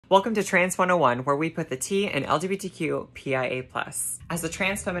Welcome to Trans 101, where we put the T in LGBTQIA+. As a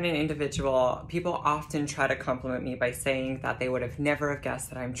trans feminine individual, people often try to compliment me by saying that they would have never have guessed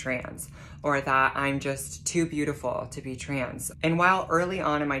that I'm trans, or that I'm just too beautiful to be trans. And while early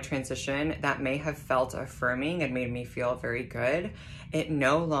on in my transition, that may have felt affirming and made me feel very good, it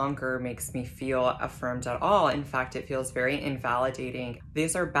no longer makes me feel affirmed at all. In fact, it feels very invalidating.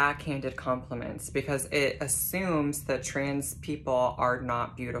 These are backhanded compliments because it assumes that trans people are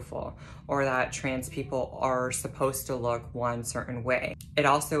not beautiful or that trans people are supposed to look one certain way. It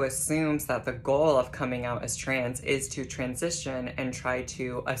also assumes that the goal of coming out as trans is to transition and try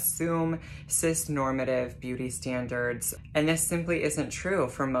to assume cis-normative beauty standards. And this simply isn't true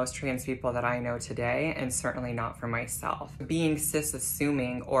for most trans people that I know today, and certainly not for myself. Being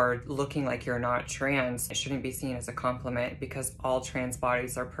cis-assuming or looking like you're not trans shouldn't be seen as a compliment because all trans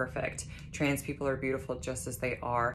bodies are perfect. Trans people are beautiful just as they are.